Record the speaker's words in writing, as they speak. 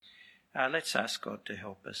Let's ask God to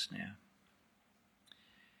help us now.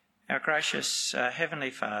 Our gracious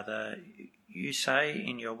Heavenly Father, you say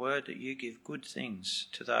in your word that you give good things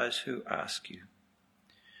to those who ask you.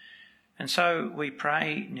 And so we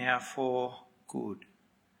pray now for good.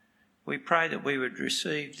 We pray that we would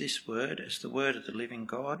receive this word as the word of the living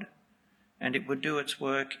God, and it would do its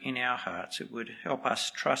work in our hearts. It would help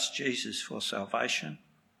us trust Jesus for salvation,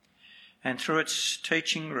 and through its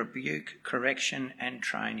teaching, rebuke, correction and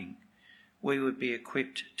training, we would be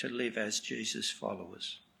equipped to live as Jesus'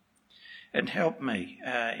 followers. And help me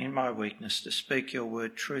in my weakness to speak your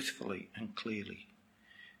word truthfully and clearly.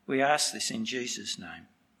 We ask this in Jesus' name.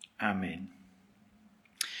 Amen.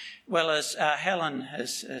 Well, as Helen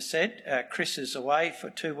has said, Chris is away for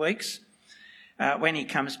 2 weeks. When he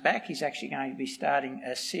comes back, he's actually going to be starting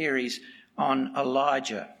a series on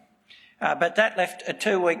Elijah. But that left a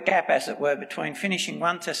 2-week gap, as it were, between finishing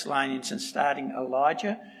 1 Thessalonians and starting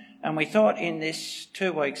Elijah. And we thought in this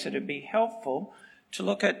 2 weeks it would be helpful to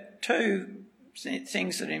look at 2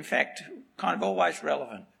 things that are in fact kind of always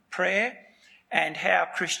relevant: prayer and how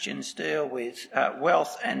Christians deal with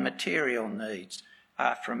wealth and material needs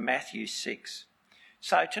from Matthew 6.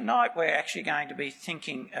 So tonight we're actually going to be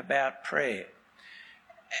thinking about prayer.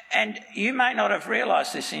 And you may not have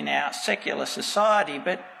realised this in our secular society,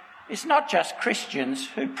 but it's not just Christians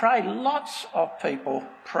who pray. Lots of people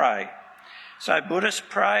pray. So Buddhists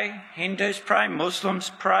pray, Hindus pray,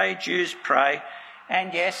 Muslims pray, Jews pray.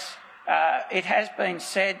 And yes, it has been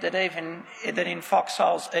said that in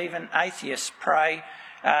foxholes even atheists pray,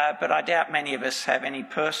 but I doubt many of us have any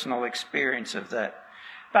personal experience of that.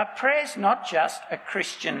 But prayer's not just a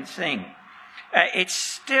Christian thing. It's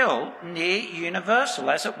still near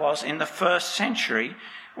universal, as it was in the 1st century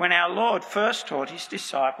when our Lord first taught his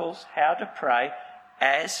disciples how to pray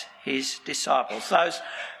as his disciples, those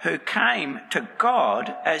who came to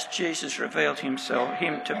God as Jesus revealed him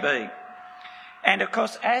to be. And of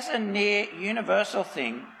course, as a near universal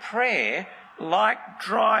thing, prayer, like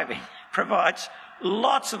driving, provides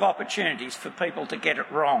lots of opportunities for people to get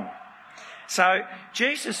it wrong. So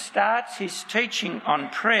Jesus starts his teaching on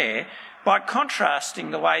prayer by contrasting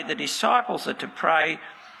the way the disciples are to pray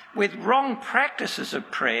with wrong practices of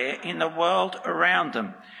prayer in the world around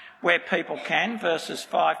them, where people can, verses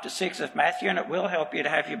 5 to 6 of Matthew, and it will help you to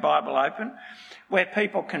have your Bible open, where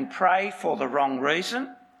people can pray for the wrong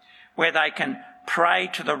reason, where they can pray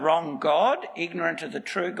to the wrong God, ignorant of the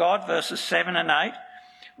true God, verses 7 and 8,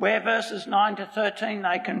 where verses 9 to 13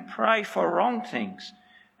 they can pray for wrong things,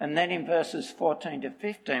 and then in verses 14 to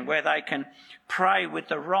 15 where they can pray with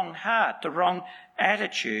the wrong heart, the wrong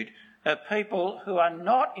attitude of people who are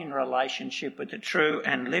not in relationship with the true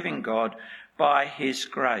and living God by his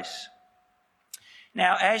grace.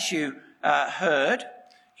 Now, as you heard,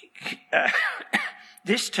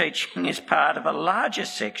 this teaching is part of a larger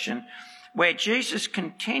section where Jesus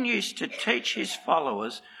continues to teach his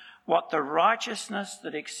followers what the righteousness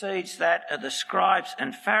that exceeds that of the scribes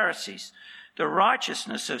and Pharisees, the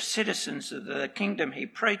righteousness of citizens of the kingdom he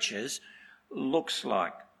preaches, looks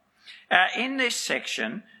like. In this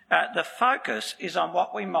section, the focus is on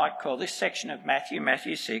what we might call, this section of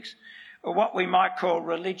Matthew 6, or what we might call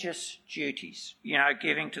religious duties,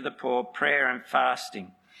 giving to the poor, prayer and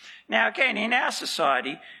fasting. Now again, in our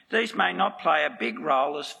society, these may not play a big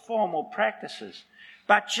role as formal practices,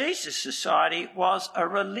 but Jesus' society was a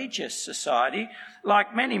religious society,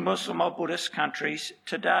 like many Muslim or Buddhist countries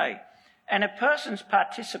today. And a person's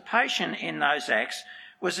participation in those acts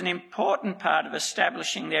was an important part of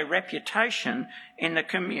establishing their reputation in the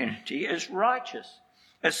community as righteous,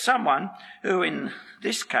 as someone who, in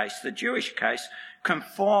this case, the Jewish case,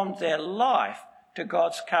 conformed their life to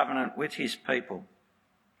God's covenant with his people.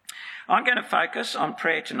 I'm going to focus on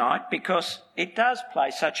prayer tonight because it does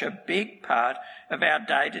play such a big part of our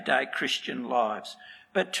day-to-day Christian lives.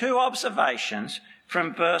 But 2 observations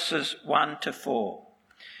from verses 1 to 4.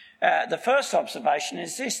 The first observation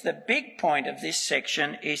is this: the big point of this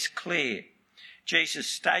section is clear. Jesus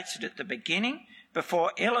states it at the beginning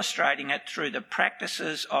before illustrating it through the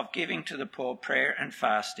practices of giving to the poor, prayer and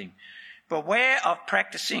fasting. Beware of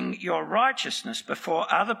practicing your righteousness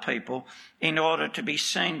before other people in order to be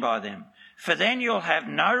seen by them, for then you'll have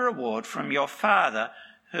no reward from your Father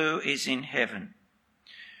who is in heaven.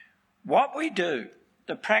 What we do,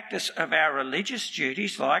 the practice of our religious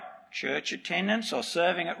duties like church attendance or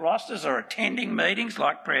serving at rosters or attending meetings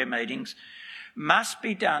like prayer meetings, must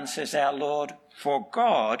be done, says our Lord, for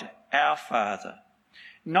God our Father,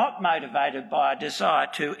 not motivated by a desire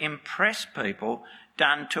to impress people,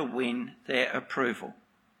 done to win their approval.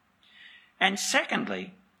 And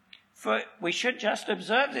secondly, For we should just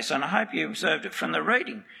observe this, and I hope you observed it from the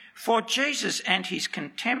reading. For Jesus and his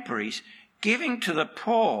contemporaries, giving to the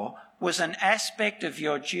poor was an aspect of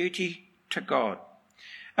your duty to God.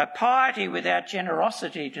 A piety without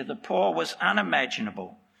generosity to the poor was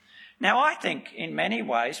unimaginable. Now, I think in many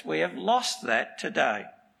ways we have lost that today.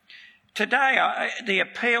 Today, the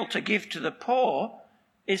appeal to give to the poor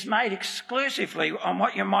is made exclusively on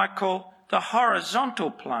what you might call the horizontal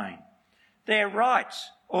plane, their rights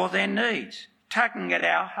or their needs, tugging at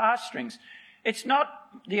our heartstrings.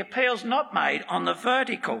 The appeal's not made on the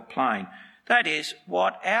vertical plane, that is,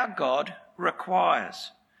 what our God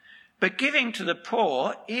requires. But giving to the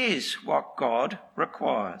poor is what God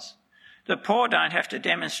requires. The poor don't have to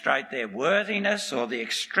demonstrate their worthiness or the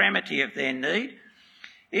extremity of their need.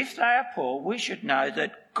 If they are poor, we should know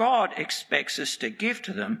that God expects us to give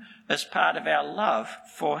to them as part of our love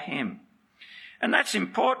for him. And that's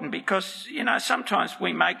important because, sometimes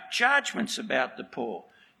we make judgments about the poor.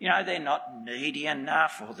 They're not needy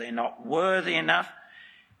enough or they're not worthy enough.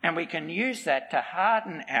 And we can use that to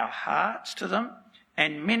harden our hearts to them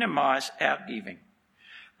and minimise our giving.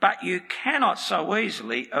 But you cannot so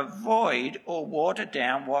easily avoid or water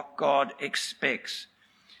down what God expects.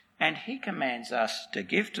 And he commands us to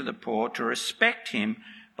give to the poor, to respect him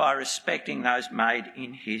by respecting those made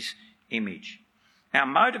in his image. Our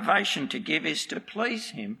motivation to give is to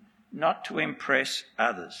please him, not to impress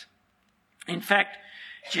others. In fact,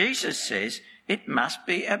 Jesus says it must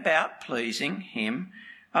be about pleasing him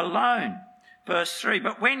alone. Verse 3,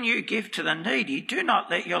 but when you give to the needy, do not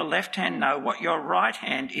let your left hand know what your right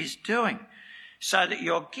hand is doing, so that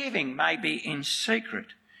your giving may be in secret,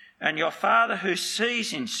 and your Father who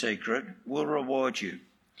sees in secret will reward you.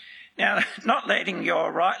 Now, not letting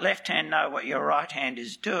your left hand know what your right hand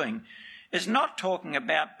is doing is not talking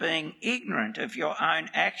about being ignorant of your own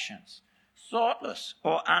actions, thoughtless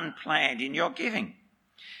or unplanned in your giving.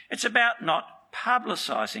 It's about not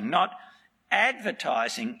publicising, not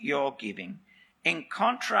advertising your giving, in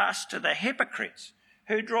contrast to the hypocrites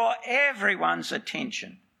who draw everyone's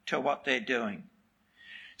attention to what they're doing.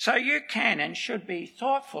 So you can and should be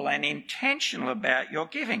thoughtful and intentional about your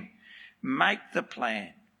giving. Make the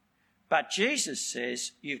plan. But Jesus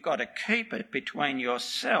says you've got to keep it between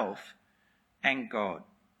yourself and God.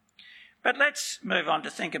 But let's move on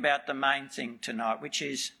to think about the main thing tonight, which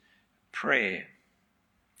is prayer.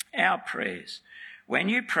 Our prayers. When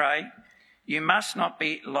you pray, you must not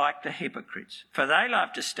be like the hypocrites, for they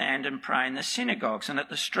love to stand and pray in the synagogues and at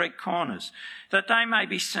the street corners, that they may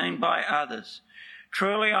be seen by others.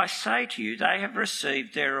 Truly I say to you, they have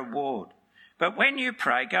received their reward. But when you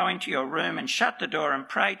pray, go into your room and shut the door and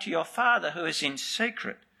pray to your Father who is in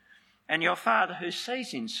secret, and your Father who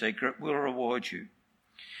sees in secret will reward you.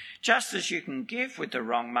 Just as you can give with the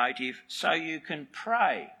wrong motive, so you can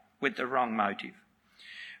pray with the wrong motive.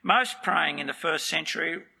 Most praying in the first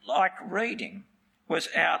century, like reading, was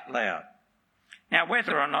out loud. Now,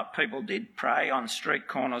 whether or not people did pray on street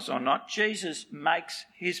corners or not, Jesus makes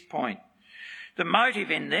his point. The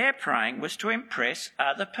motive in their praying was to impress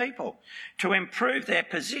other people, to improve their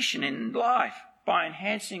position in life by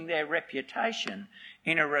enhancing their reputation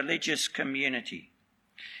in a religious community.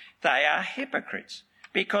 They are hypocrites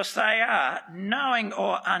because they are, knowing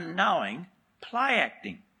or unknowing, play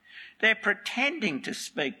acting. They're pretending to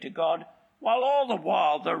speak to God while all the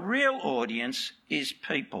while the real audience is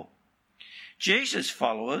people. Jesus'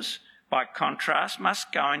 followers, by contrast,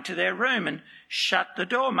 must go into their room and shut the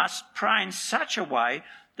door, must pray in such a way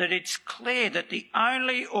that it's clear that the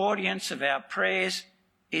only audience of our prayers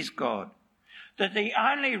is God, that the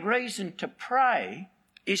only reason to pray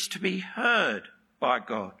is to be heard by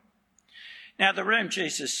God. Now, the room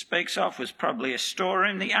Jesus speaks of was probably a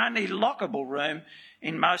storeroom, the only lockable room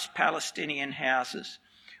in most Palestinian houses,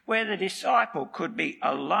 where the disciple could be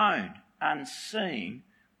alone, unseen,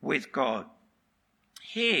 with God.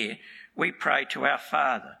 Here we pray to our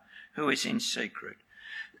Father who is in secret.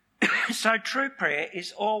 So true prayer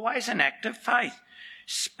is always an act of faith,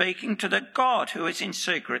 speaking to the God who is in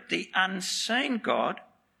secret, the unseen God,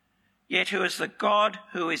 yet who is the God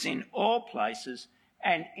who is in all places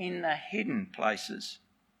and in the hidden places.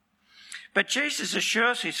 But Jesus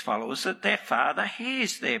assures his followers that their Father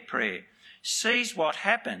hears their prayer, sees what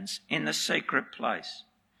happens in the secret place.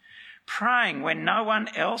 Praying when no one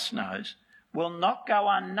else knows will not go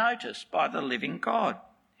unnoticed by the living God.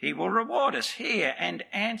 He will reward us, hear and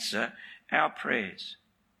answer our prayers.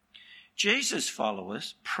 Jesus'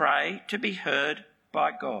 followers pray to be heard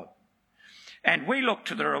by God. And we look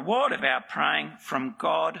to the reward of our praying from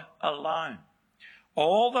God alone.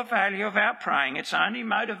 All the value of our praying, its only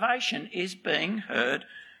motivation is being heard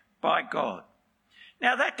by God.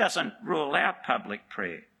 Now, that doesn't rule out public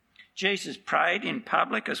prayer. Jesus prayed in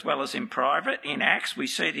public as well as in private. In Acts, we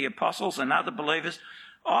see the apostles and other believers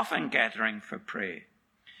often gathering for prayer.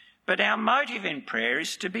 But our motive in prayer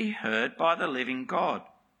is to be heard by the living God.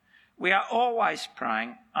 We are always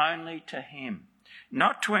praying only to him,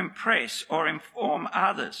 not to impress or inform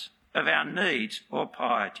others of our needs or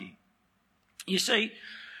piety. You see,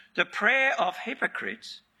 the prayer of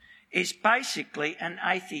hypocrites is basically an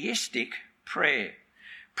atheistic prayer,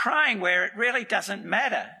 praying where it really doesn't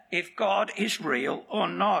matter if God is real or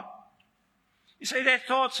not. You see, their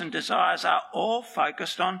thoughts and desires are all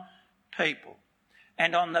focused on people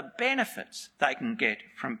and on the benefits they can get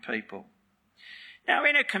from people. Now,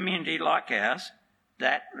 in a community like ours,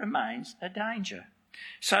 that remains a danger.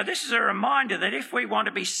 So this is a reminder that if we want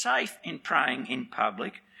to be safe in praying in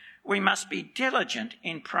public, we must be diligent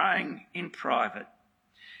in praying in private.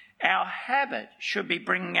 Our habit should be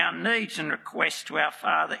bringing our needs and requests to our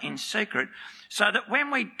Father in secret, so that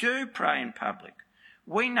when we do pray in public,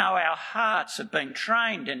 we know our hearts have been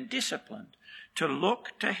trained and disciplined to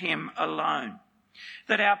look to him alone,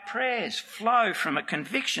 that our prayers flow from a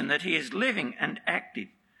conviction that he is living and active,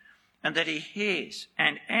 and that he hears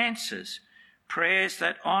and answers prayers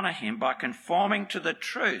that honour him by conforming to the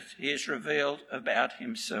truth he has revealed about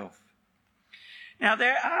himself. Now,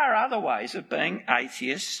 there are other ways of being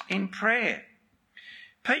atheists in prayer.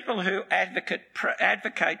 People who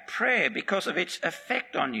advocate prayer because of its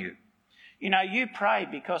effect on you. You know, you pray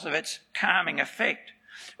because of its calming effect,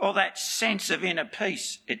 or that sense of inner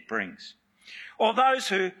peace it brings. Or those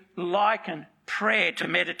who liken prayer to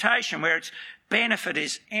meditation, where its benefit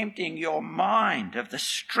is emptying your mind of the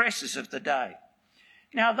stresses of the day.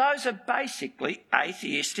 Now, those are basically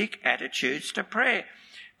atheistic attitudes to prayer.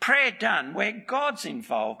 Prayer done where God's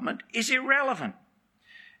involvement is irrelevant.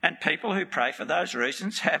 And people who pray for those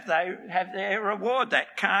reasons have their reward,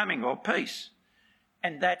 that calming or peace.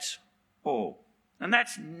 And that's all. And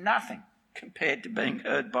that's nothing compared to being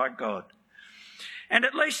heard by God. And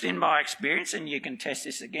at least in my experience, and you can test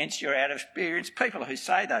this against your out of experience, people who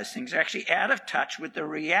say those things are actually out of touch with the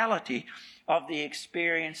reality of the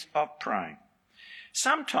experience of praying.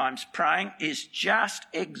 Sometimes praying is just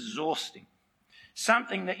exhausting.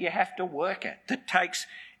 Something that you have to work at, that takes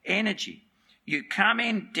energy. You come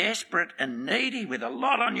in desperate and needy with a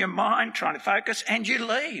lot on your mind trying to focus, and you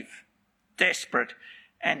leave desperate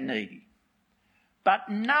and needy. But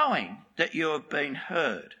knowing that you have been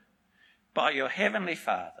heard by your Heavenly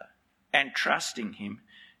Father and trusting him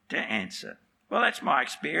to answer. Well, that's my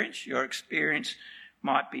experience. Your experience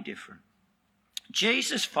might be different.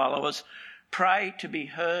 Jesus' followers pray to be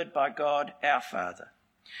heard by God our Father.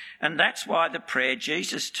 And that's why the prayer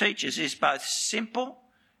Jesus teaches is both simple,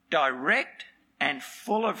 direct, and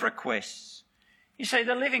full of requests. You see,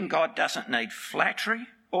 the living God doesn't need flattery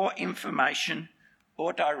or information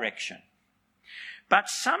or direction. But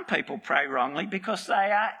some people pray wrongly because they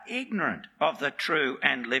are ignorant of the true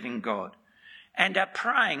and living God and are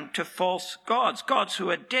praying to false gods, gods who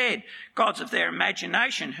are dead, gods of their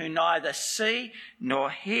imagination who neither see nor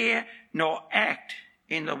hear nor act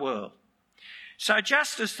in the world. So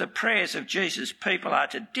just as the prayers of Jesus' people are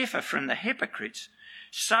to differ from the hypocrites,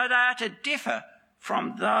 so they are to differ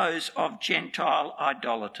from those of Gentile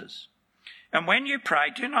idolaters. And when you pray,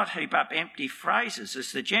 do not heap up empty phrases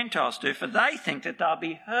as the Gentiles do, for they think that they'll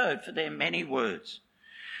be heard for their many words.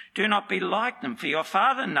 Do not be like them, for your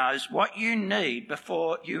Father knows what you need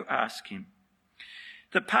before you ask him.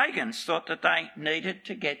 The pagans thought that they needed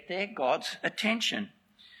to get their God's attention.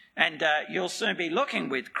 And you'll soon be looking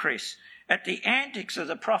with Chris at the antics of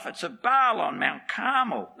the prophets of Baal on Mount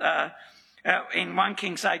Carmel in 1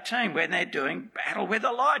 Kings 18, when they're doing battle with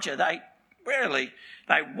Elijah.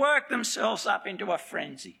 They work themselves up into a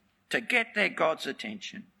frenzy to get their God's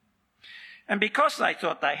attention. And because they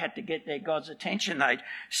thought they had to get their God's attention, they'd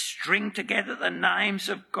string together the names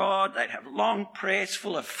of God. They'd have long prayers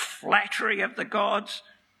full of flattery of the gods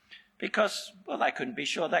because, well, they couldn't be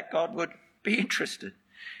sure that God would be interested.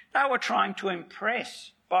 They were trying to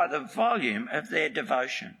impress by the volume of their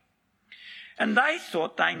devotion. And they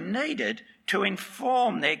thought they needed to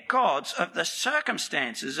inform their gods of the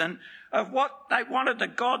circumstances and of what they wanted the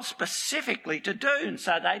God specifically to do, and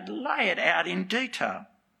so they'd lay it out in detail.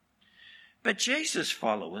 But Jesus'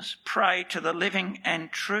 followers pray to the living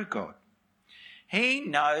and true God. He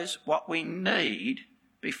knows what we need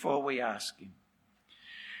before we ask him.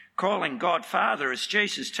 Calling God Father, as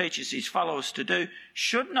Jesus teaches his followers to do,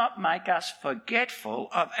 should not make us forgetful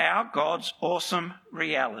of our God's awesome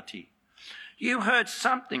reality. You heard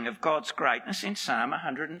something of God's greatness in Psalm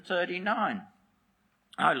 139.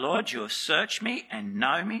 O Lord, you have searched me and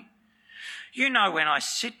know me. You know when I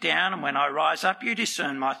sit down and when I rise up. You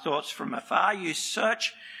discern my thoughts from afar. You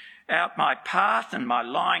search out my path and my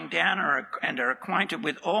lying down and are acquainted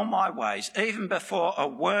with all my ways, even before a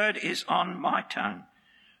word is on my tongue.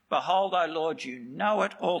 Behold, O Lord, you know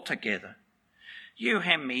it altogether. You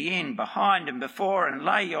hem me in behind and before and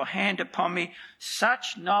lay your hand upon me.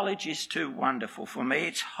 Such knowledge is too wonderful for me.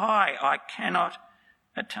 It's high, I cannot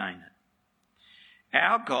attain it.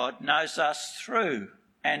 Our God knows us through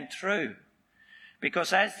and through,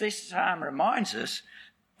 because as this psalm reminds us,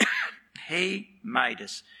 he made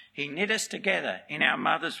us. He knit us together in our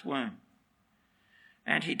mother's womb.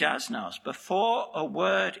 And he does know us before a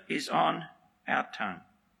word is on our tongue.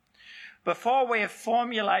 Before we have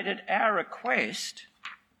formulated our request,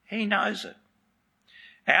 he knows it.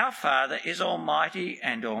 Our Father is almighty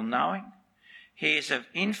and all-knowing. He is of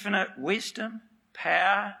infinite wisdom,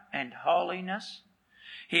 power and holiness.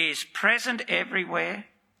 He is present everywhere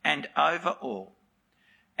and over all.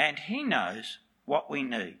 And he knows what we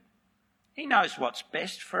need. He knows what's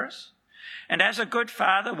best for us. And as a good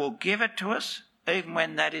father will give it to us, even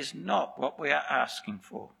when that is not what we are asking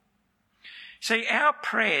for. See, our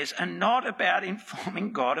prayers are not about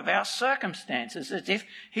informing God of our circumstances as if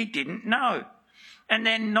he didn't know. And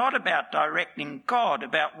they're not about directing God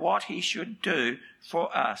about what he should do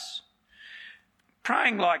for us.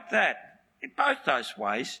 Praying like that, in both those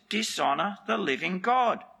ways, dishonour the living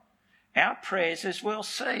God. Our prayers, as we'll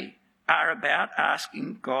see, are about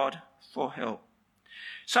asking God for help.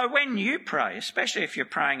 So when you pray, especially if you're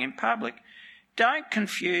praying in public, don't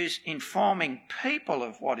confuse informing people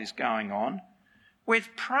of what is going on with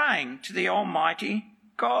praying to the Almighty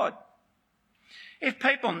God. If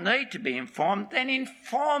people need to be informed, then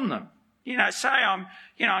inform them. Say I'm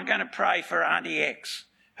going to pray for Auntie X,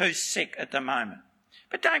 who's sick at the moment.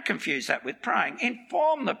 But don't confuse that with praying.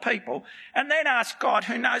 Inform the people and then ask God,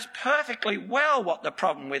 who knows perfectly well what the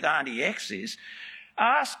problem with Auntie X is,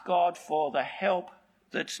 ask God for the help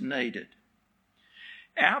that's needed.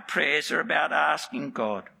 Our prayers are about asking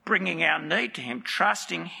God, bringing our need to him,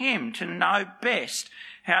 trusting him to know best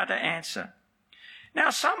how to answer. Now,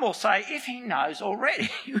 some will say, if he knows already,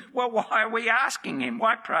 well, why are we asking him?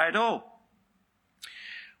 Why pray at all?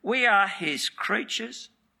 We are his creatures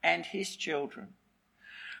and his children.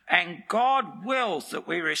 And God wills that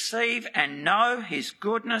we receive and know his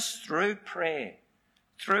goodness through prayer,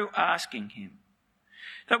 through asking him.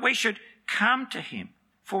 That we should come to him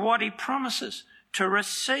for what he promises, to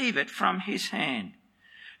receive it from his hand.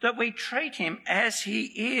 That we treat him as he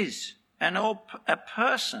is, a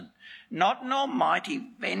person, not an almighty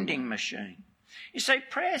vending machine. You see,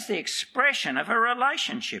 prayer is the expression of a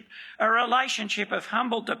relationship of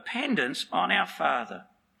humble dependence on our Father.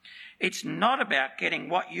 It's not about getting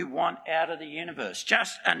what you want out of the universe,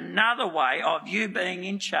 just another way of you being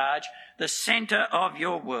in charge, the centre of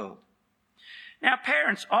your world. Now,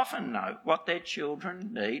 parents often know what their children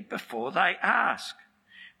need before they ask,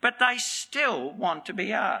 but they still want to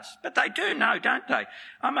be asked. But they do know, don't they?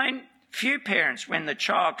 I mean, few parents, when the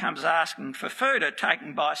child comes asking for food, are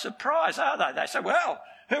taken by surprise, are they? They say, well,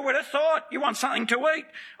 who would have thought? You want something to eat?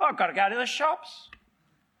 Oh, I've got to go to the shops.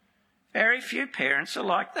 Very few parents are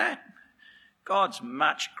like that. God's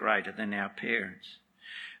much greater than our parents.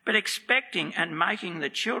 But expecting and making the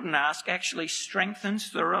children ask actually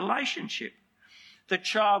strengthens the relationship. The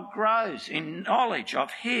child grows in knowledge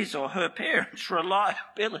of his or her parents'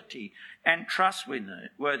 reliability and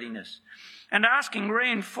trustworthiness. And asking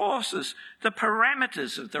reinforces the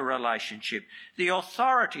parameters of the relationship, the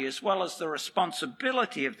authority as well as the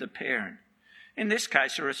responsibility of the parent. In this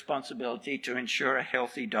case, a responsibility to ensure a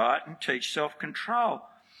healthy diet and teach self-control.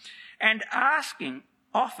 And asking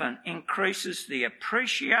often increases the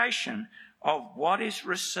appreciation of what is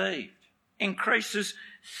received, increases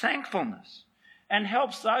thankfulness, and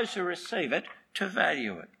helps those who receive it to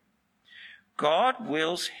value it. God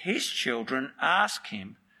wills his children ask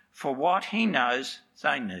him for what he knows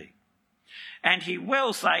they need. And he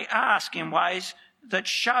wills they ask in ways that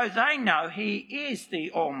show they know he is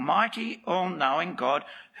the almighty, all-knowing God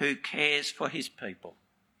who cares for his people.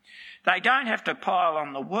 They don't have to pile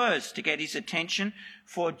on the words to get his attention,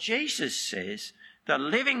 for Jesus says the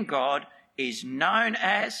living God is known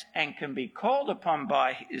as and can be called upon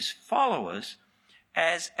by his followers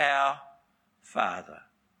as our Father.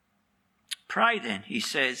 Pray then, he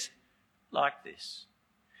says, like this.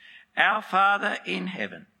 Our Father in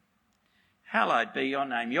heaven, hallowed be your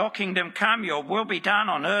name. Your kingdom come, your will be done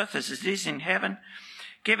on earth as it is in heaven.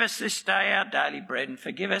 Give us this day our daily bread and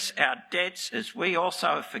forgive us our debts as we also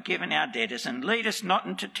have forgiven our debtors. And lead us not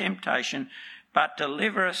into temptation, but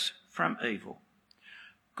deliver us from evil.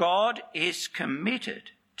 God is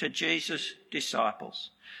committed to Jesus' disciples,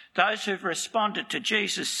 those who've responded to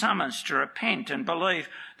Jesus' summons to repent and believe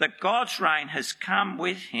that God's reign has come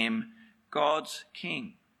with him, God's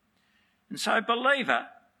King. And so, believer,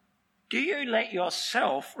 do you let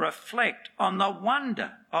yourself reflect on the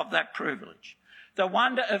wonder of that privilege, the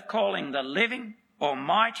wonder of calling the living,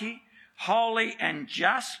 almighty, holy and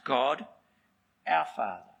just God our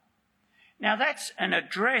Father? Now that's an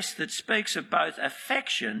address that speaks of both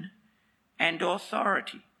affection and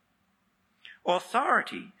authority.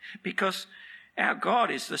 Authority because our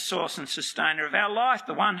God is the source and sustainer of our life,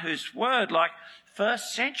 the one whose word, like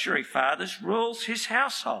first century fathers, rules his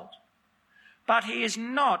household. But he is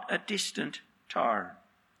not a distant tyrant.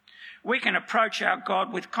 We can approach our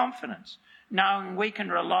God with confidence, knowing we can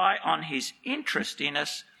rely on his interest in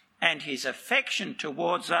us and his affection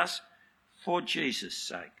towards us for Jesus'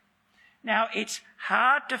 sake. Now, it's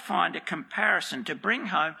hard to find a comparison to bring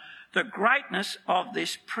home the greatness of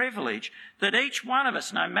this privilege that each one of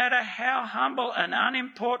us, no matter how humble and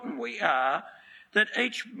unimportant we are, that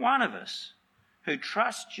each one of us who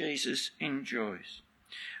trusts Jesus enjoys.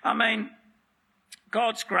 I mean,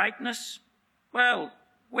 God's greatness, well,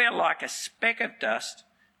 we're like a speck of dust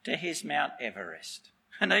to his Mount Everest.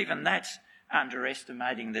 And even that's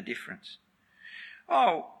underestimating the difference.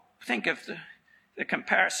 Oh, think of the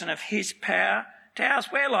comparison of his power to ours.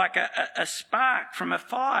 We're like a spark from a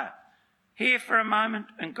fire, here for a moment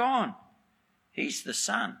and gone. He's the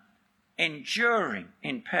sun, enduring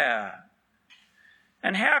in power.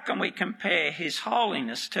 And how can we compare his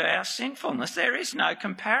holiness to our sinfulness? There is no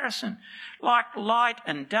comparison. Like light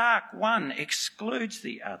and dark, one excludes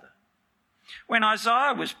the other. When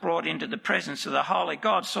Isaiah was brought into the presence of the holy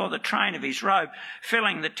God, saw the train of his robe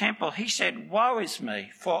filling the temple, he said, "Woe is me,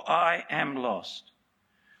 for I am lost."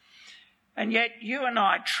 And yet you and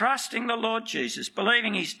I, trusting the Lord Jesus,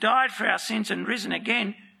 believing he's died for our sins and risen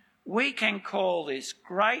again, we can call this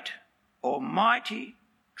great, almighty,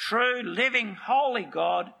 true, living, holy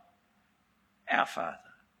God our Father.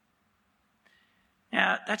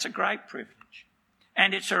 Now, that's a great privilege.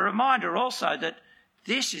 And it's a reminder also that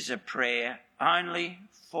this is a prayer only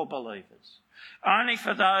for believers, only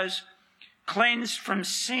for those cleansed from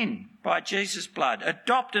sin by Jesus' blood,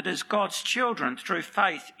 adopted as God's children through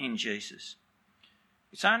faith in Jesus.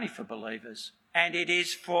 It's only for believers, and it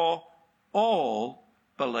is for all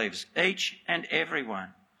believers, each and every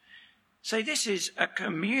one. See, this is a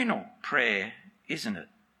communal prayer, isn't it?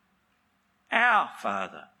 Our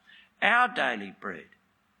Father, our daily bread,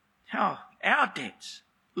 our debts,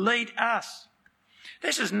 lead us.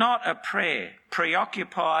 This is not a prayer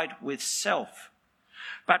preoccupied with self,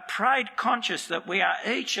 but prayed conscious that we are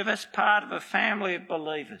each of us part of a family of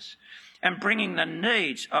believers and bringing the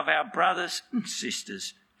needs of our brothers and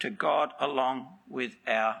sisters to God along with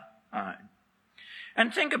our own.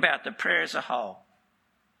 And think about the prayer as a whole.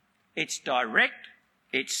 It's direct,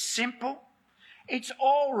 it's simple, it's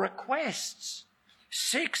all requests.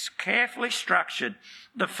 6 carefully structured.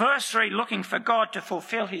 The first 3 looking for God to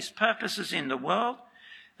fulfil his purposes in the world.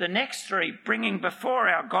 The next 3 bringing before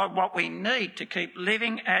our God what we need to keep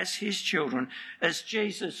living as his children, as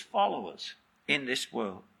Jesus' followers in this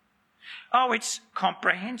world. Oh, it's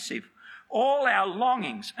comprehensive. All our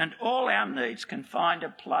longings and all our needs can find a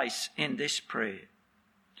place in this prayer.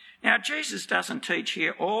 Now, Jesus doesn't teach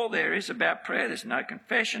here all there is about prayer. There's no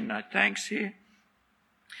confession, no thanks here.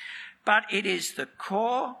 But it is the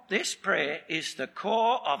core, this prayer is the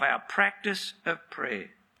core of our practice of prayer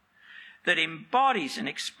that embodies and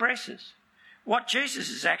expresses what Jesus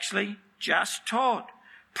has actually just taught.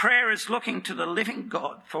 Prayer is looking to the living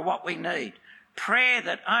God for what we need. Prayer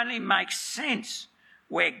that only makes sense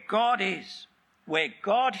where God is, where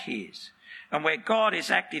God hears, and where God is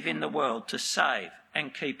active in the world to save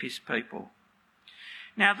and keep his people.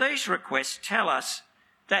 Now, these requests tell us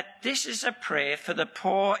that this is a prayer for the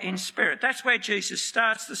poor in spirit. That's where Jesus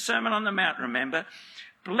starts the Sermon on the Mount, remember.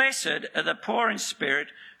 Blessed are the poor in spirit,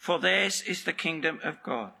 for theirs is the kingdom of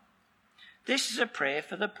God. This is a prayer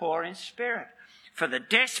for the poor in spirit, for the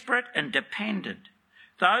desperate and dependent,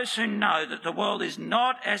 those who know that the world is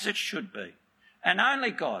not as it should be, and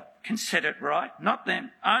only God can set it right, not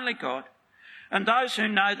them, only God, and those who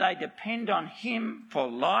know they depend on him for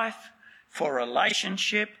life, for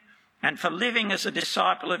relationship, and for living as a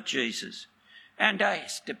disciple of Jesus, and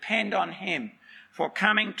depend on him for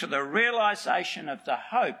coming to the realisation of the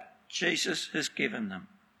hope Jesus has given them.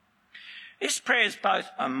 This prayer is both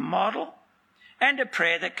a model and a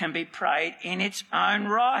prayer that can be prayed in its own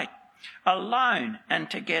right, alone and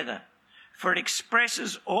together, for it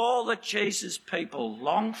expresses all that Jesus' people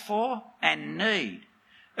long for and need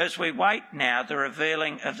as we wait now the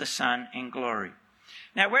revealing of the Son in glory.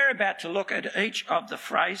 Now, we're about to look at each of the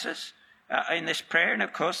phrases in this prayer, and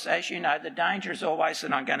of course, as you know, the danger is always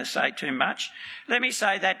that I'm going to say too much. Let me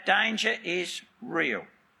say that danger is real.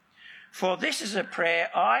 For this is a prayer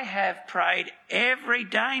I have prayed every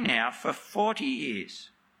day now for 40 years.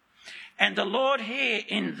 And the Lord here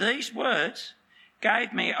in these words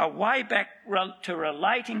gave me a way back to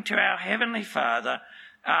relating to our Heavenly Father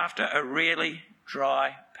after a really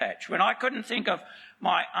dry patch, when I couldn't think of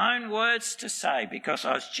my own words to say because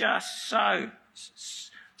I was just so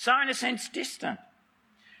in a sense distant.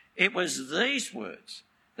 It was these words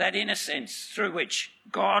that, in a sense, through which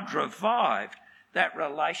God revived that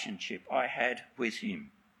relationship I had with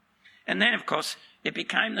him. And then, of course, it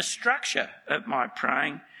became the structure of my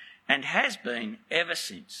praying and has been ever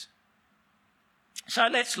since. So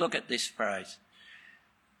let's look at this phrase.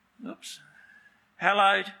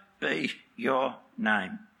 Hallowed be your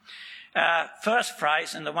name. First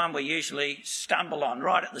phrase, and the one we usually stumble on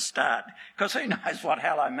right at the start, because who knows what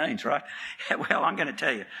hallow means, right? Well, I'm going to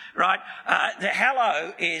tell you, right? The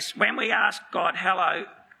hallow is when we ask God, hallow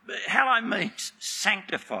means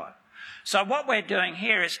sanctify. So what we're doing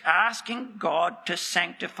here is asking God to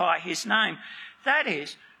sanctify his name. That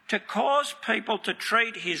is, to cause people to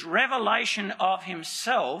treat his revelation of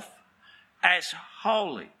himself as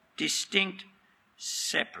holy, distinct,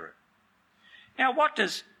 separate. Now, what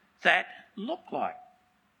does that look like?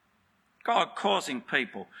 God causing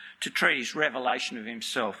people to treat his revelation of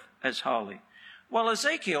himself as holy. Well,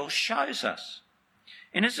 Ezekiel shows us.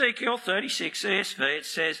 In Ezekiel 36 ESV it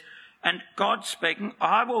says, and God speaking,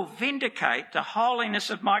 I will vindicate the holiness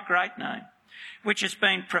of my great name, which has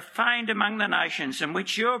been profaned among the nations, and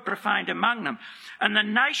which you have profaned among them. And the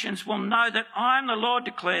nations will know that I am the Lord,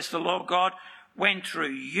 declares the Lord God, when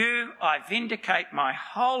through you I vindicate my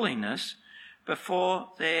holiness before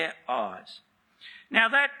their eyes. Now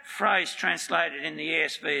that phrase translated in the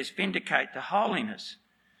ESV as vindicate the holiness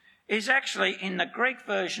is actually in the Greek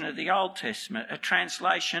version of the Old Testament a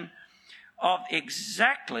translation of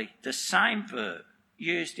exactly the same verb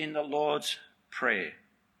used in the Lord's Prayer.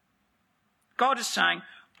 God is saying,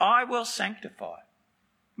 I will sanctify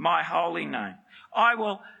my holy name. I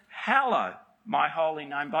will hallow my holy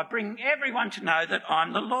name by bringing everyone to know that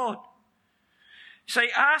I'm the Lord. See,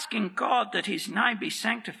 asking God that his name be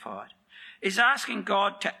sanctified is asking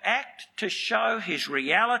God to act to show his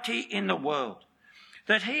reality in the world,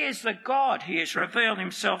 that he is the God he has revealed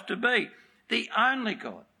himself to be, the only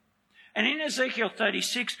God. And in Ezekiel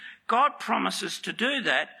 36, God promises to do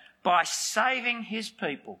that by saving his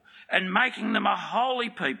people and making them a holy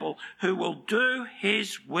people who will do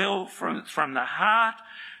his will from the heart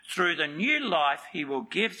through the new life he will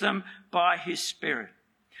give them by his Spirit.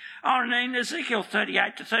 Oh, and in Ezekiel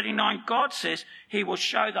 38 to 39, God says he will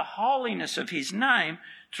show the holiness of his name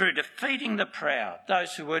through defeating the proud,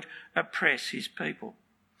 those who would oppress his people.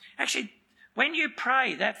 Actually, when you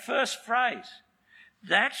pray that first phrase,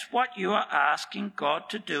 that's what you are asking God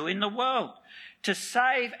to do in the world, to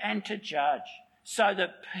save and to judge, so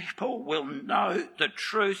that people will know the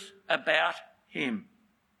truth about him.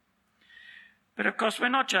 But of course, we're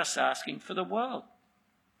not just asking for the world.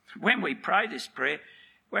 When we pray this prayer,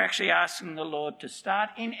 we're actually asking the Lord to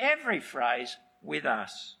start in every phrase with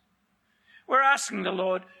us. We're asking the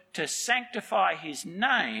Lord to sanctify his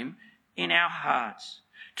name in our hearts,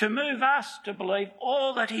 to move us to believe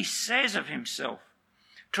all that he says of himself,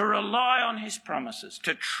 to rely on his promises,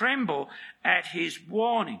 to tremble at his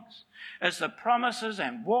warnings as the promises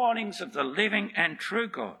and warnings of the living and true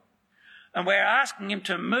God. And we're asking him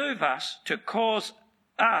to move us, to cause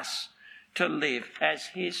us to live as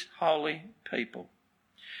his holy people.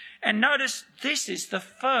 And notice this is the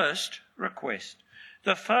first request,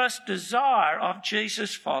 the first desire of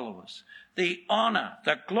Jesus' followers, the honour,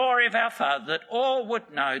 the glory of our Father, that all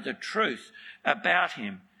would know the truth about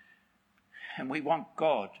him. And we want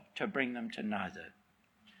God to bring them to know that.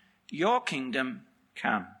 Your kingdom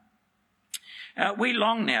come. We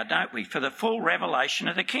long now, don't we, for the full revelation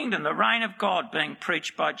of the kingdom, the reign of God being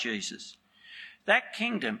preached by Jesus. That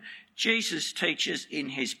kingdom Jesus teaches in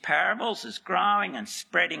his parables is growing and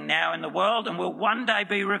spreading now in the world and will one day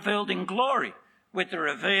be revealed in glory with the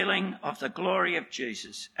revealing of the glory of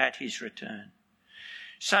Jesus at his return.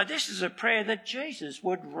 So this is a prayer that Jesus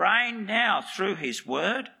would reign now through his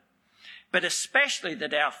word, but especially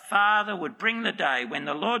that our Father would bring the day when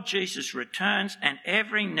the Lord Jesus returns and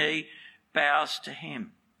every knee bows to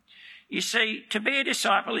him. You see, to be a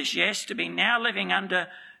disciple is, yes, to be now living under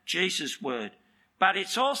Jesus' word, but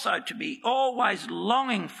it's also to be always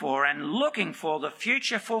longing for and looking for the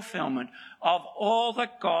future fulfilment of all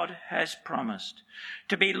that God has promised.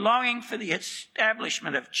 To be longing for the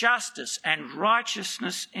establishment of justice and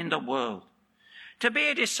righteousness in the world. To be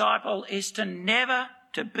a disciple is to never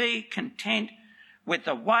to be content with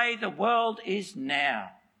the way the world is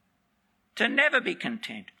now. To never be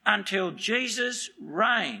content until Jesus'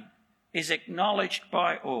 reign is acknowledged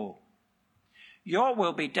by all. Your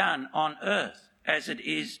will be done on earth as it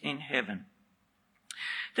is in heaven.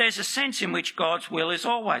 There's a sense in which God's will is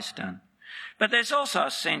always done, but there's also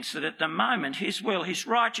a sense that at the moment his will, his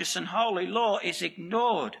righteous and holy law, is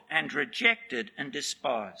ignored and rejected and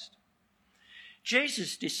despised.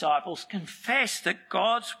 Jesus' disciples confess that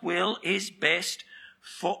God's will is best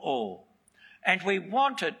for all, and we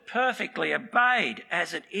want it perfectly obeyed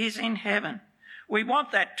as it is in heaven. We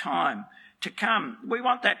want that time to come. We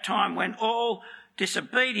want that time when all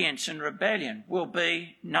disobedience and rebellion will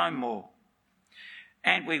be no more.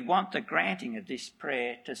 And we want the granting of this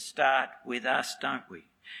prayer to start with us, don't we?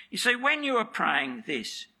 You see, when you are praying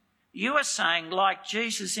this, you are saying, like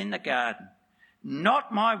Jesus in the garden,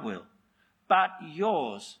 not my will, but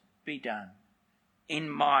yours be done in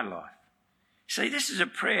my life. See, this is a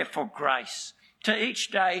prayer for grace. To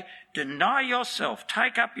each day, deny yourself,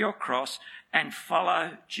 take up your cross and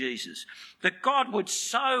follow Jesus. That God would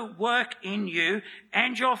so work in you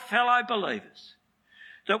and your fellow believers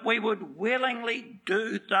that we would willingly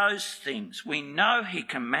do those things we know he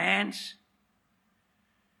commands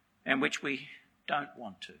and which we don't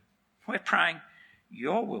want to. We're praying,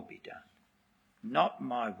 your will be done, not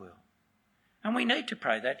my will. And we need to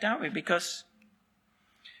pray that, don't we? Because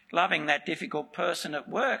loving that difficult person at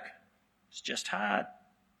work is just hard.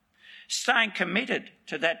 Staying committed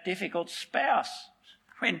to that difficult spouse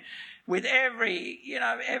when with every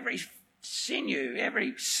sinew,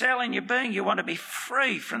 every cell in your being, you want to be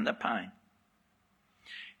free from the pain.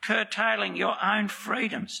 Curtailing your own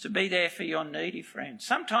freedoms to be there for your needy friends.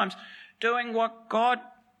 Sometimes doing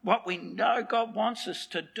what we know God wants us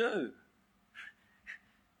to do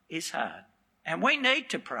is hard. And we need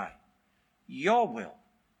to pray, your will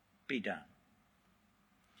be done.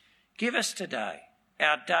 Give us today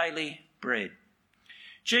our daily bread.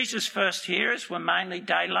 Jesus' first hearers were mainly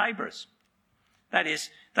day labourers. That is,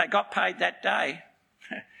 they got paid that day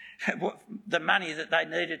the money that they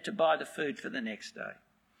needed to buy the food for the next day.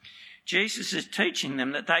 Jesus is teaching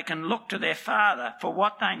them that they can look to their Father for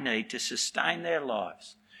what they need to sustain their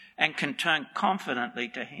lives and can turn confidently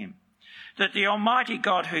to him. That the Almighty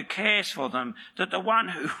God who cares for them, that the one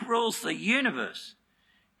who rules the universe,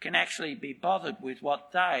 can actually be bothered with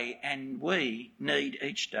what they and we need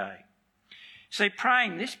each day. See,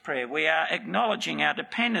 praying this prayer, we are acknowledging our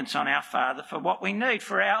dependence on our Father for what we need,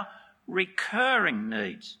 for our recurring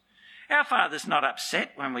needs. Our Father's not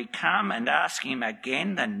upset when we come and ask him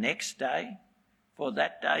again the next day for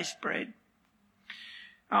that day's bread.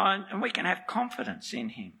 And we can have confidence in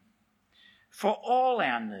him for all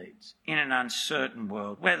our needs in an uncertain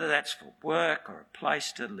world, whether that's for work or a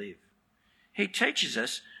place to live. He teaches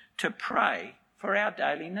us to pray for our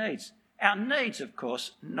daily needs. Our needs, of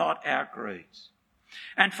course, not our greeds.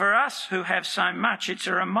 And for us who have so much, it's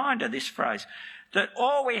a reminder, this phrase, that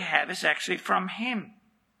all we have is actually from him.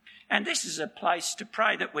 And this is a place to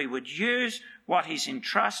pray that we would use what he's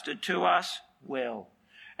entrusted to us well.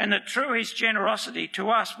 And that through his generosity to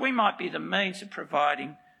us, we might be the means of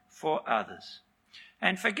providing for others.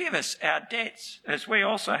 And forgive us our debts, as we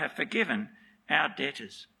also have forgiven our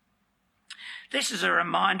debtors. This is a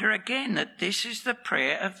reminder again that this is the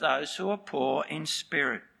prayer of those who are poor in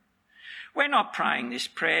spirit. We're not praying this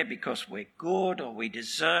prayer because we're good or we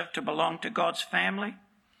deserve to belong to God's family.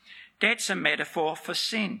 Debt's a metaphor for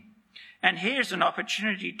sin. And here's an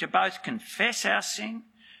opportunity to both confess our sin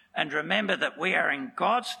and remember that we are in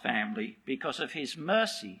God's family because of his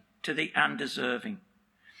mercy to the undeserving.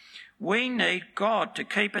 We need God to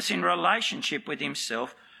keep us in relationship with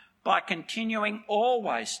himself by continuing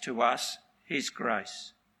always to us his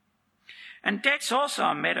grace. And debt's also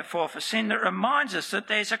a metaphor for sin that reminds us that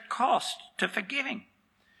there's a cost to forgiving.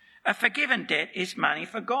 A forgiven debt is money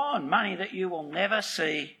forgone, money that you will never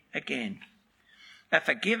see again. A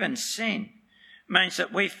forgiven sin means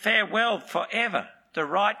that we farewell forever the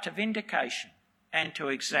right to vindication and to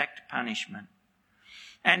exact punishment.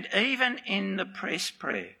 And even in the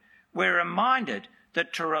prayer, we're reminded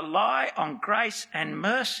that to rely on grace and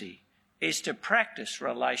mercy is to practice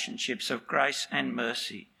relationships of grace and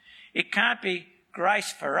mercy. It can't be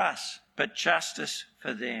grace for us, but justice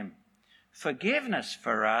for them. Forgiveness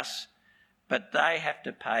for us, but they have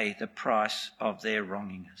to pay the price of their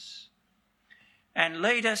wronging us. and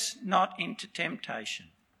lead us not into temptation,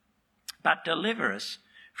 but deliver us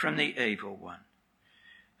from the evil one.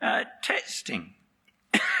 Testing.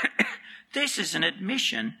 This is an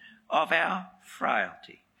admission of our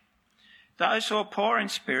frailty. Those who are poor in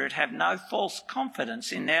spirit have no false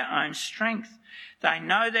confidence in their own strength. They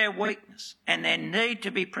know their weakness and their need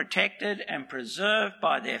to be protected and preserved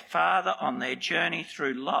by their Father on their journey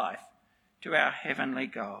through life to our heavenly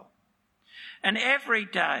goal. And every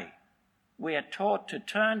day we are taught to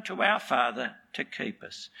turn to our Father to keep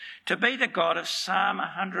us, to be the God of Psalm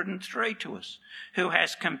 103 to us, who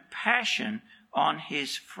has compassion on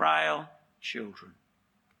his frail children.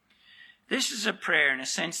 This is a prayer in a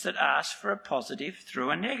sense that asks for a positive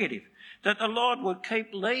through a negative, that the Lord would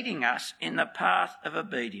keep leading us in the path of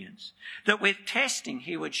obedience, that with testing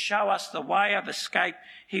he would show us the way of escape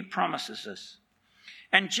he promises us.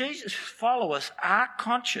 And Jesus' followers are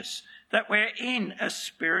conscious that we're in a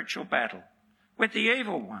spiritual battle with the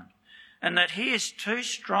evil one, and that he is too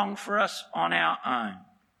strong for us on our own.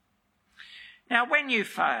 Now, when you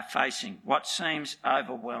are facing what seems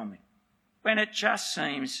overwhelming, when it just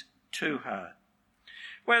seems too hard,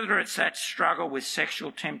 whether it's that struggle with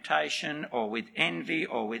sexual temptation or with envy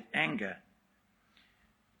or with anger,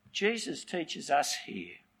 Jesus teaches us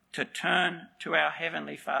here to turn to our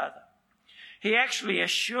Heavenly Father. He actually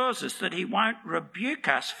assures us that he won't rebuke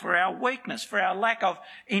us for our weakness, for our lack of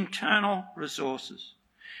internal resources.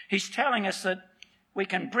 He's telling us that we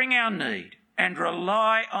can bring our need and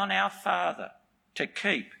rely on our Father to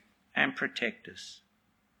keep and protect us.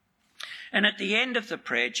 And at the end of the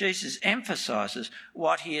prayer, Jesus emphasises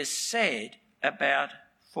what he has said about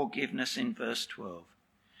forgiveness in verse 12.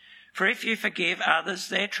 For if you forgive others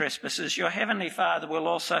their trespasses, your heavenly Father will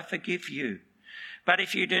also forgive you. But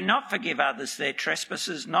if you do not forgive others their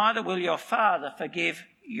trespasses, neither will your Father forgive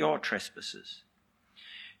your trespasses.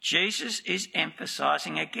 Jesus is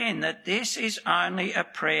emphasising again that this is only a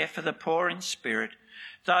prayer for the poor in spirit,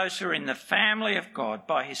 those who are in the family of God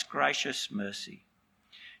by his gracious mercy.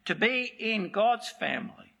 To be in God's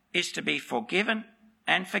family is to be forgiven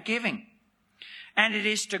and forgiving. And it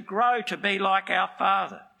is to grow to be like our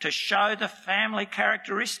Father, to show the family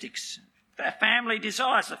characteristics, the family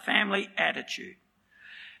desires, the family attitude.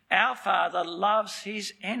 Our Father loves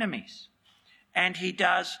his enemies and he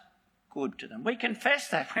does good to them. We confess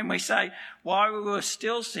that when we say, while we were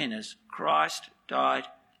still sinners, Christ died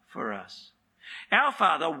for us. Our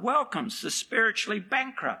Father welcomes the spiritually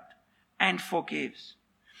bankrupt and forgives.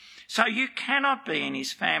 So you cannot be in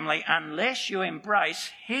his family unless you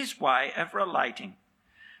embrace his way of relating,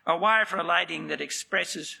 a way of relating that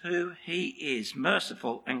expresses who he is,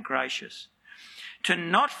 merciful and gracious. To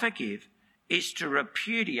not forgive is to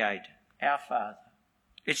repudiate our Father.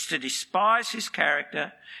 It's to despise his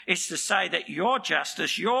character. It's to say that your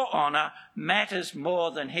justice, your honour matters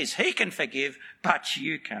more than his. He can forgive, but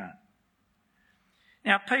you can't.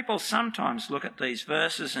 Now, people sometimes look at these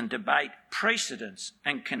verses and debate precedence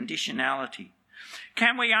and conditionality.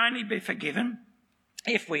 Can we only be forgiven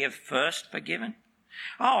if we have first forgiven?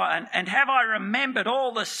 Oh, and have I remembered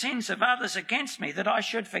all the sins of others against me that I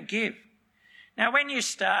should forgive? Now, when you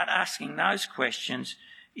start asking those questions,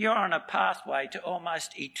 you're on a pathway to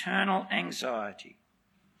almost eternal anxiety,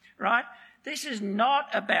 right? This is not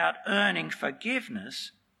about earning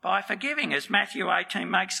forgiveness by forgiving, as Matthew 18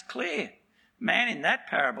 makes clear. Man in that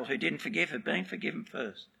parable who didn't forgive had been forgiven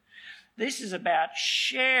first. This is about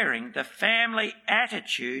sharing the family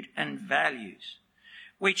attitude and values,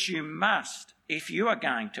 which you must if you are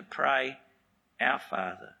going to pray, Our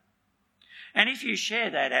Father. And if you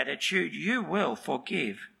share that attitude, you will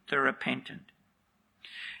forgive the repentant.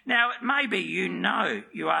 Now, it may be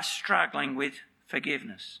you are struggling with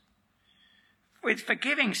forgiveness, with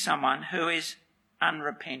forgiving someone who is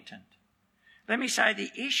unrepentant. Let me say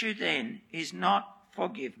the issue then is not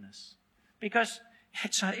forgiveness, because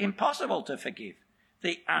it's impossible to forgive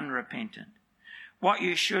the unrepentant. What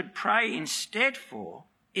you should pray instead for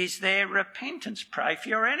is their repentance. Pray for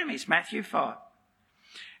your enemies, Matthew 5.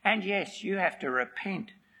 And yes, you have to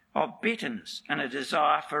repent of bitterness and a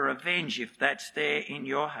desire for revenge if that's there in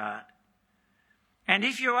your heart. And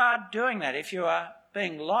if you are doing that, if you are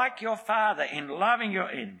being like your Father in loving your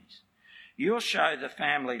enemies, you'll show the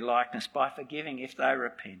family likeness by forgiving if they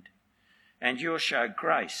repent, and you'll show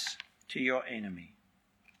grace to your enemy.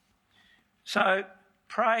 So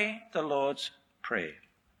pray the Lord's Prayer.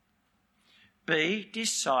 Be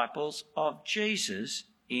disciples of Jesus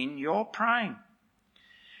in your praying.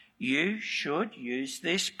 You should use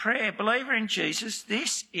this prayer. Believer in Jesus,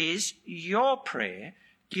 this is your prayer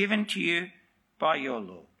given to you by your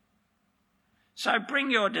Lord. So bring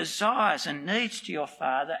your desires and needs to your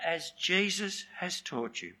Father as Jesus has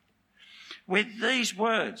taught you, with these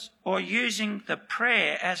words, or using the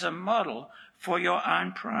prayer as a model for your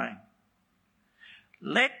own praying.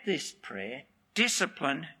 Let this prayer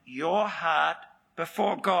discipline your heart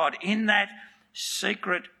before God in that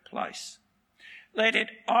secret place. Let it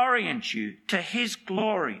orient you to his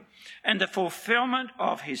glory and the fulfilment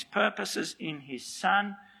of his purposes in his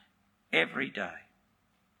Son every day.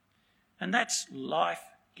 And that's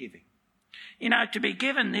life-giving. You know, to be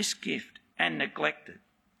given this gift and neglected,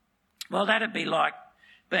 well, that'd be like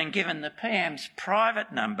being given the PM's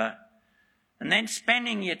private number and then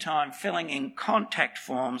spending your time filling in contact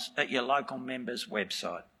forms at your local member's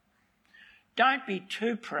website. Don't be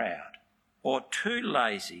too proud or too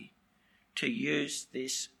lazy to use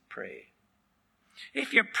this prayer.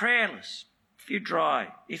 If you're prayerless, if you're dry,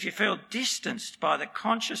 if you feel distanced by the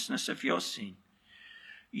consciousness of your sin,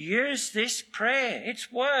 use this prayer,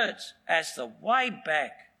 its words, as the way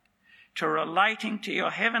back to relating to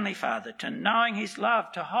your Heavenly Father, to knowing his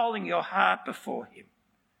love, to holding your heart before him.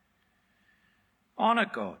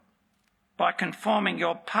 Honour God by conforming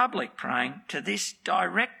your public praying to this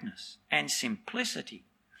directness and simplicity,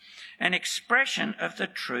 an expression of the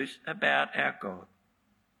truth about our God.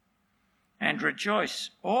 And rejoice,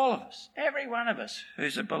 all of us, every one of us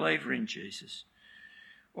who's a believer in Jesus,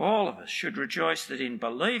 all of us should rejoice that in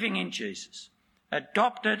believing in Jesus,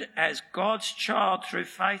 adopted as God's child through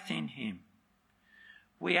faith in him,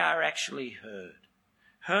 we are actually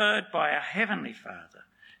heard by our Heavenly Father,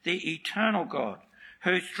 the eternal God,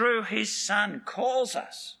 who through his Son calls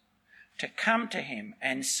us to come to him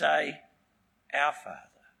and say, Our Father,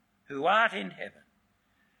 who art in heaven,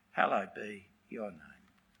 hallowed be your name.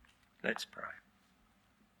 Let's pray.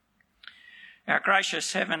 Our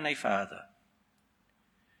gracious Heavenly Father,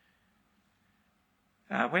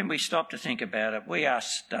 when we stop to think about it, we are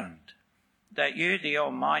stunned that you, the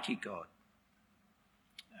Almighty God,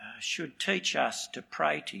 should teach us to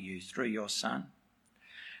pray to you through your Son,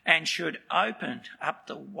 and should open up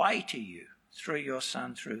the way to you through your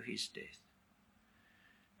Son, through his death.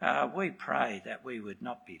 We pray that we would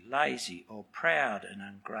not be lazy or proud and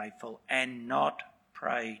ungrateful and not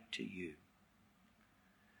pray to you.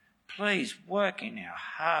 Please work in our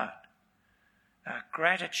heart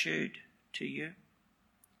gratitude to you,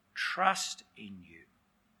 trust in you,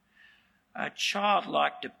 a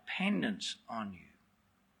childlike dependence on you,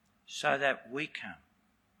 so that we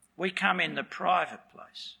come in the private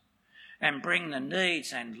place and bring the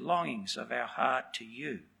needs and longings of our heart to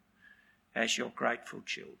you as your grateful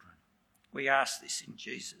children. We ask this in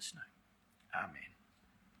Jesus' name. Amen.